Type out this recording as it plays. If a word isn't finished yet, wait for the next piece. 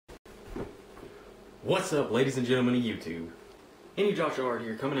What's up, ladies and gentlemen of YouTube? Inujosha Art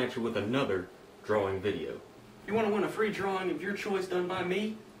here, coming at you with another drawing video. You want to win a free drawing of your choice done by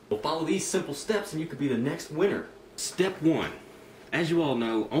me? Well, follow these simple steps and you could be the next winner. Step 1. As you all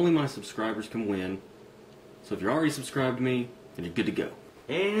know, only my subscribers can win. So if you're already subscribed to me, then you're good to go.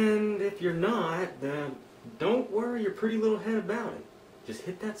 And if you're not, then don't worry your pretty little head about it. Just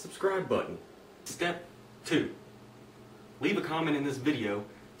hit that subscribe button. Step 2. Leave a comment in this video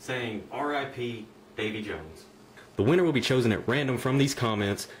saying RIP Davy Jones. The winner will be chosen at random from these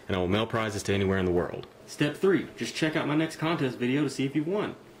comments, and I will mail prizes to anywhere in the world. Step 3. Just check out my next contest video to see if you've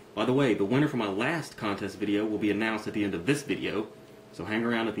won. By the way, the winner from my last contest video will be announced at the end of this video, so hang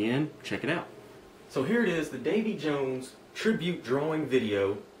around at the end, check it out. So here it is, the Davy Jones tribute drawing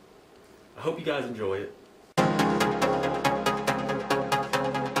video. I hope you guys enjoy it.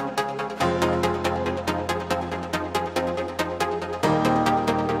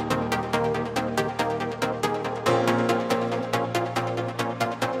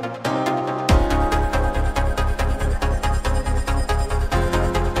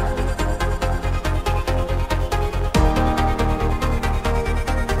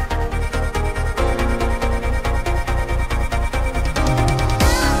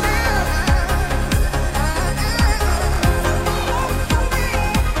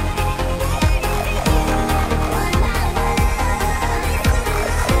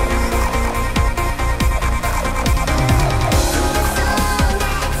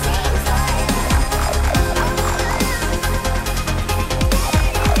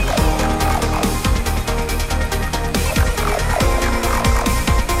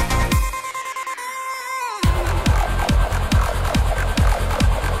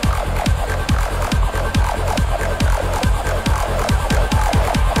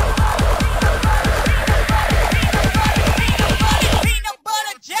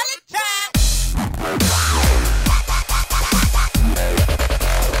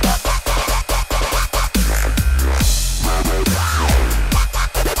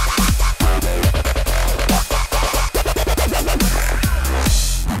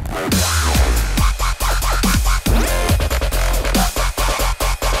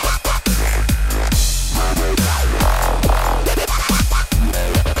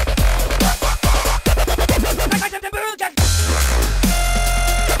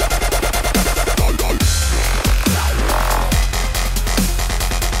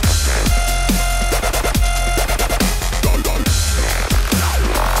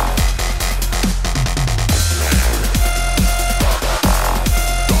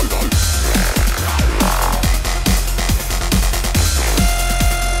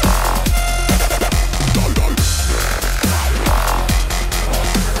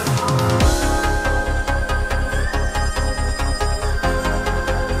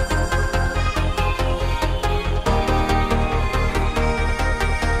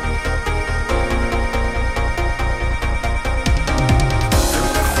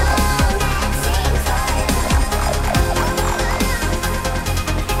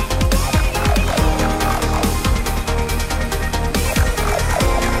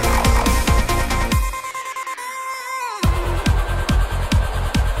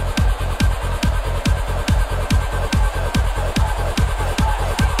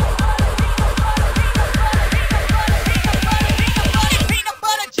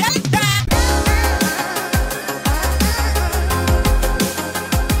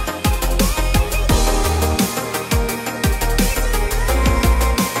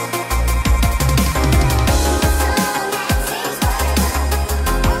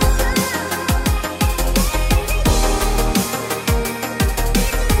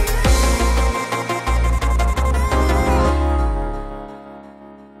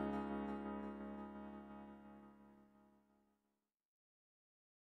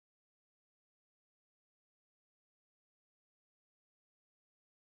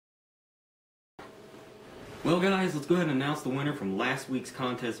 Well guys, let's go ahead and announce the winner from last week's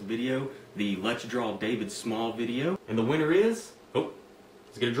contest video, the Let's Draw David Small video. And the winner is, oh,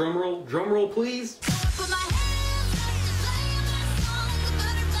 let's get a drum roll. Drum roll, please.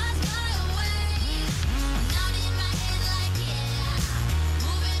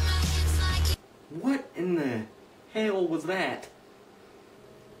 What in the hell was that?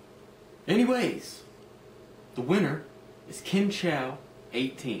 Anyways, the winner is Ken Chow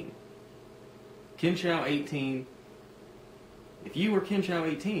 18. Ken Chow 18. If you were Ken Chow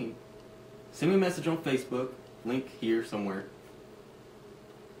 18, send me a message on Facebook, link here somewhere,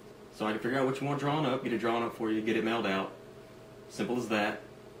 so I can figure out what you want drawn up, get it drawn up for you, get it mailed out. Simple as that.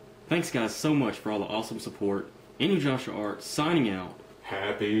 Thanks guys so much for all the awesome support. Inujosha Art signing out.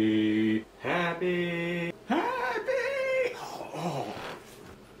 Happy, happy, happy. Oh.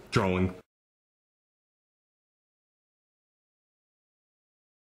 Drawing.